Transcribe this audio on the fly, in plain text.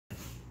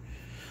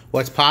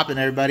What's poppin',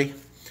 everybody?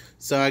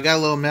 So I got a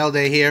little mail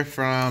day here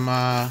from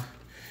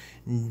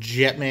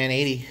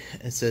Jetman80.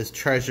 It says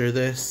treasure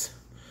this,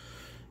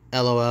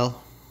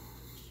 LOL.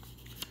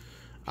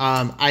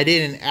 I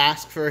didn't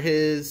ask for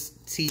his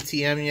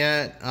TTM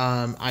yet.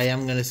 I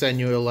am gonna send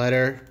you a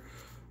letter.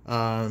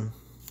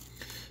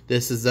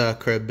 This is a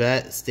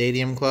Crabette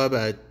Stadium Club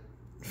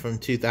from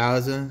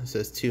 2000. It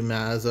says to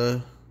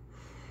Mazza,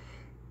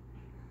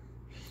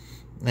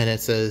 and it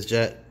says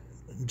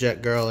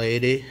Jet Girl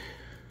 80.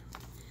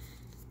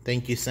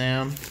 Thank you,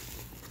 Sam.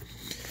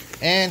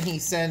 And he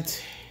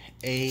sent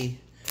a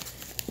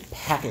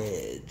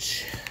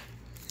package.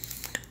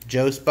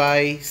 Joe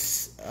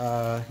Spice.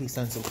 He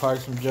sent some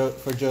cards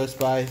for Joe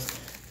Spice.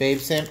 Babe,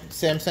 Sam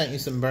sent you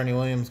some Bernie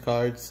Williams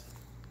cards.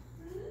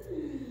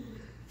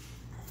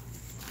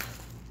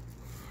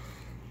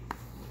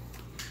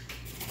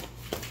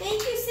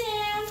 Thank you,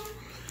 Sam.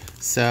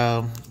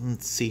 So,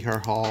 let's see her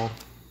haul.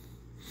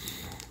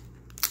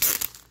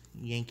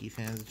 Yankee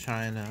fans are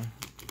trying to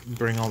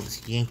bring all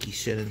this Yankee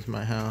shit into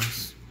my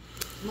house.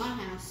 My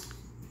house.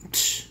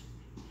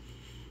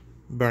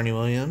 Bernie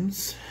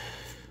Williams.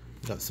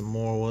 Got some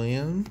more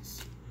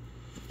Williams.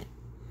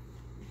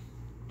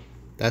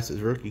 That's his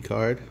rookie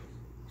card.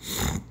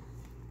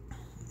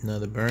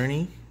 Another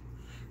Bernie.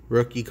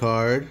 Rookie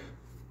card.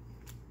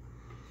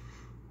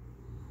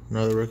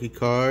 Another rookie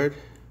card.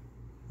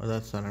 Oh,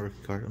 that's not a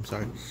rookie card. I'm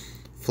sorry.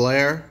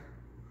 Flair.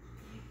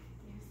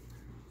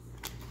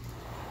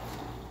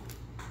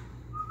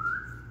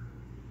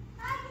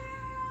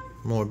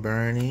 More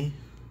Bernie.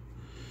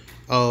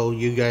 Oh,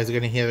 you guys are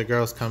going to hear the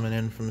girls coming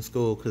in from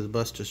school because the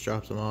bus just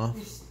dropped them off.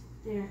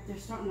 They're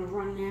starting to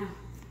run now.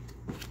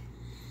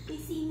 They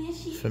see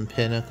Mishy. From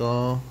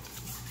Pinnacle.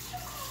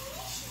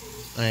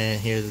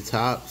 And here's the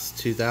tops.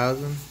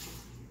 2000.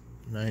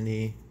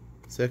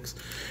 96.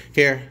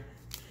 Here.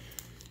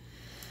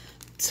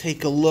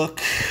 Take a look.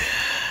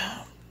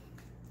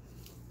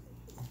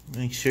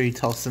 Make sure you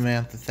tell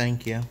Samantha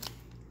thank you.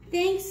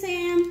 Thanks,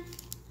 Sam.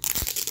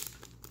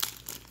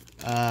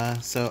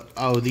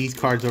 These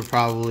cards are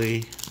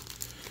probably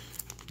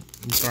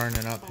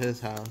burning up his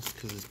house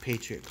because there's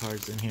Patriot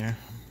cards in here.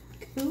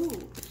 Cool.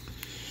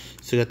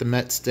 So you got the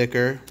Met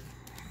sticker,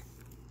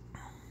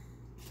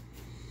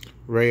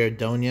 Ray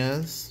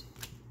Ordonez,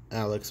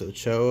 Alex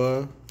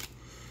Ochoa,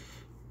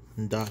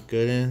 Doc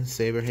Gooden,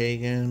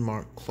 Saberhagen,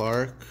 Mark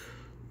Clark,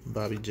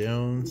 Bobby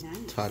Jones,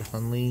 nice. Todd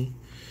Hundley,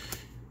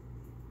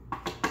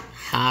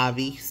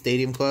 Javi,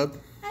 Stadium Club.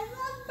 I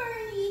love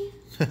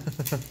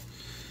Bernie.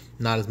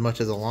 Not as much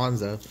as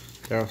Alonzo.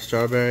 Darryl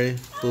Strawberry,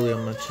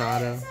 Julio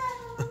Machado,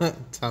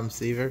 Tom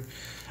Seaver.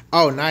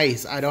 Oh,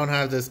 nice. I don't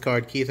have this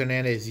card. Keith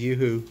Hernandez,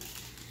 Yoo-hoo.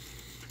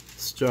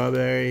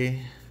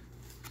 Strawberry.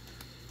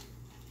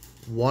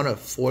 1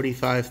 of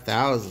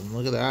 45,000.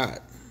 Look at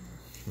that.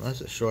 That's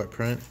a short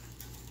print.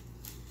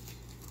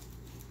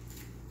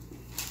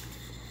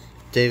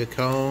 David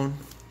Cohn.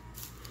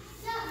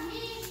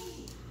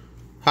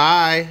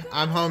 Hi,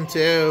 I'm home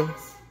too.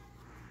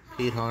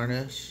 Pete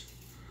Harnish.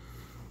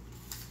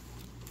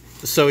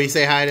 So you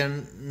say hi to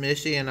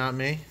Mishy and not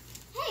me? Hey,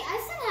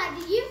 I said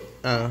hi to you.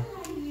 Oh.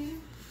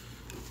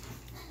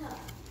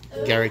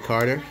 Gary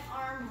Carter.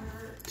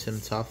 Tim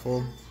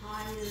Tuffle.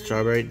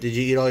 Strawberry. Did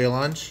you eat all your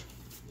lunch?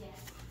 Yeah.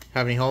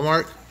 Have any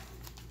homework?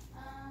 I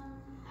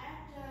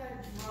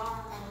have to draw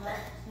on the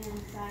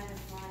left-hand side of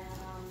my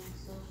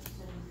social studies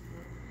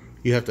book.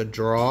 You have to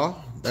draw?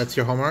 That's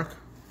your homework?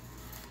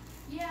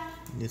 Yeah.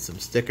 Need some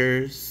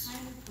stickers. I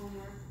have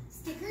homework.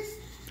 Stickers?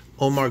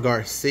 Omar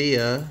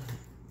Garcia.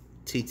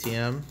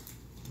 TTM,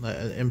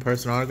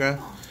 in-person autograph,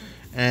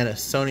 and a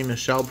Sony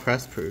Michel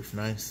press proof.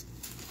 Nice.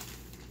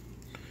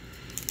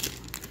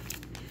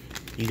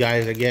 You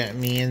guys are getting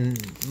me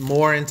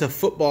more into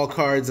football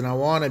cards than I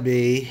want to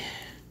be.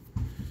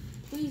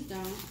 Please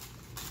don't.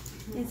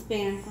 It's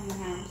banned from the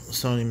house.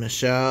 Sony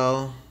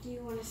Michel. Do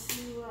you want to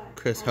see what?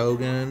 Chris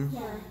Hogan.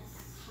 Yeah.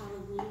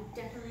 Halloween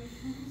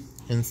decorations.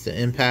 Instant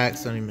Impact.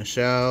 Sony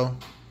Michel.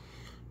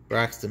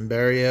 Braxton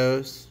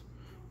Berrios.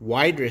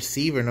 Wide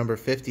receiver number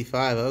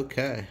 55.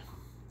 Okay.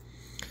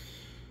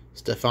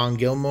 Stephon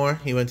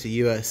Gilmore. He went to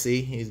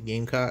USC. He's a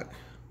Gamecock.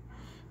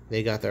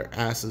 They got their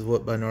asses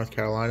whooped by North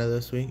Carolina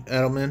this week.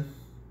 Edelman.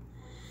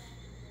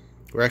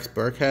 Rex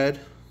Burkhead.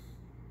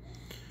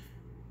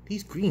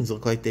 These greens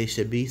look like they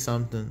should be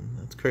something.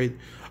 That's crazy.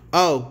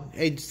 Oh,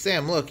 hey,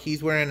 Sam, look.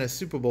 He's wearing a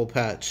Super Bowl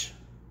patch.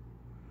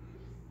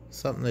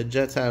 Something the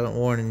Jets haven't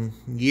worn in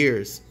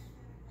years.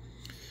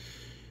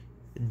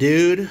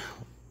 Dude.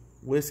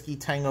 Whiskey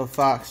Tango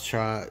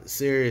Foxtrot.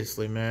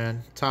 Seriously,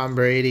 man. Tom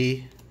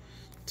Brady.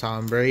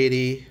 Tom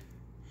Brady.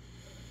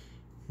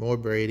 More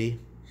Brady.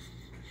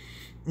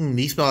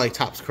 These smell like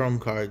Topps Chrome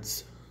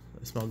cards.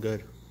 They smell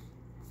good.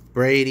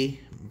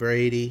 Brady.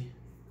 Brady.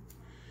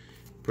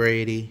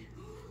 Brady.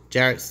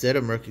 Jarrett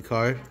Stidham rookie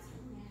card.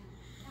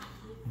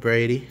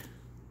 Brady.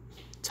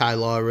 Ty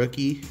Law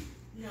rookie.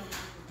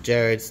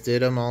 Jarrett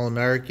Stidham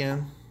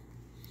All-American.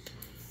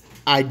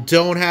 I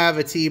don't have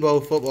a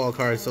Tebow football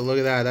card, so look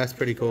at that. That's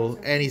pretty cool.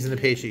 And he's in the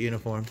Patriot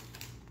uniform.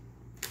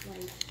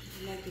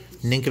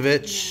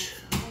 Ninkovich,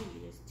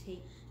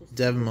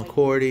 Devin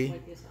McCourty,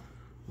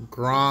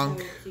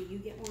 Gronk. So you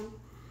get one,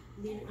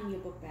 leave it in your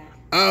book bag.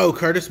 Oh,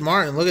 Curtis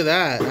Martin. Look at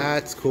that.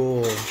 That's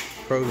cool.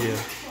 Pro view.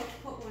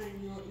 Put one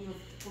in your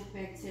book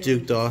bag too.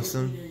 Duke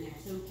Dawson.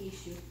 So in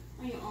case you,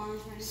 on your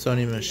arms or anything,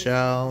 Sonny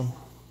Michel.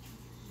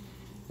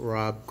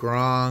 Rob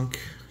Gronk.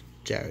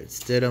 Jared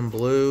Stidham,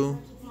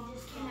 blue.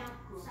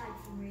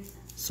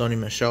 Sonny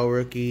Michel,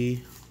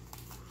 rookie.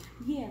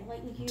 yeah,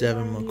 like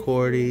Devin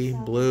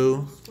McCourty,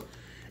 blue.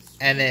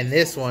 And then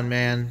this one,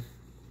 man.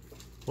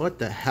 What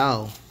the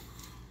hell?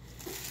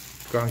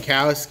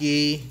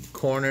 Gronkowski,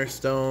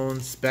 Cornerstone,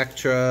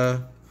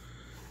 Spectra,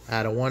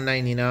 out of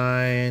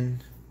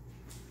 199.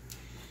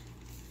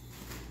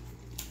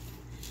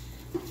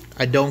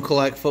 I don't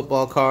collect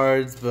football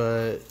cards,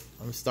 but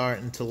I'm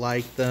starting to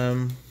like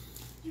them.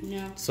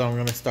 No. So I'm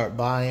going to start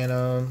buying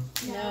them.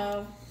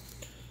 No.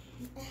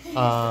 You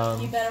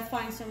better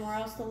find somewhere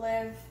else to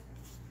live.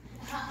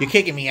 You're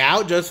kicking me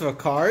out just for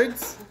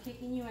cards? I'm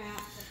kicking you out.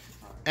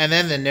 And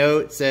then the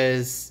note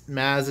says,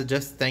 Mazza,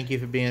 just thank you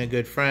for being a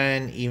good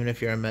friend, even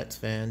if you're a Mets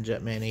fan,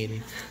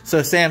 Jetman80.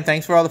 So, Sam,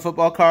 thanks for all the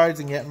football cards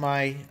and getting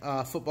my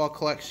football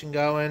collection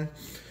going.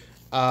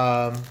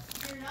 There's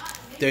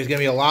going to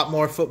be a lot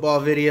more football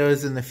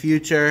videos in the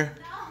future.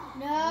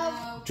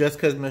 No. Just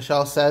because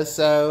Michelle says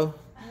so.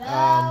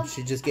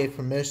 She just gave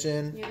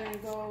permission. You're going to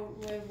go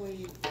live where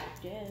you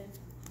did.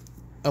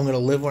 I'm going to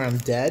live where I'm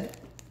dead?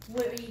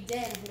 Where you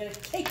did. I'm going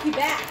to take you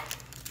back.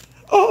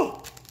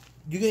 Oh!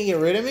 You going to get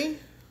rid of me?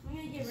 I'm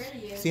going to get rid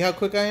of you. See how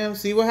quick I am?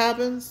 See what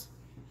happens?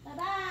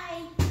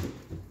 Bye-bye.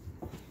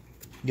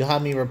 You'll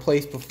have me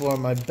replaced before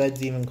my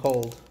bed's even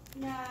cold.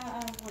 No, I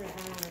don't want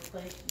to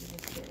replace you.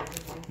 Just get rid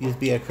of you. You just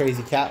be a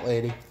crazy cat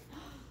lady.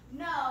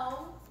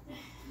 No.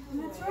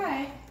 That's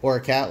right. Or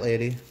a cat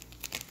lady.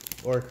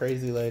 Or a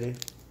crazy lady.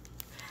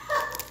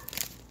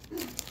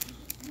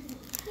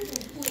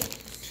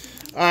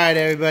 Alright,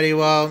 everybody.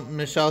 Well,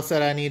 Michelle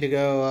said I need to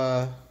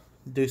go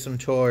do some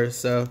chores,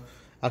 so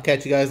I'll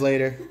catch you guys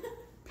later.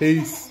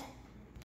 Peace.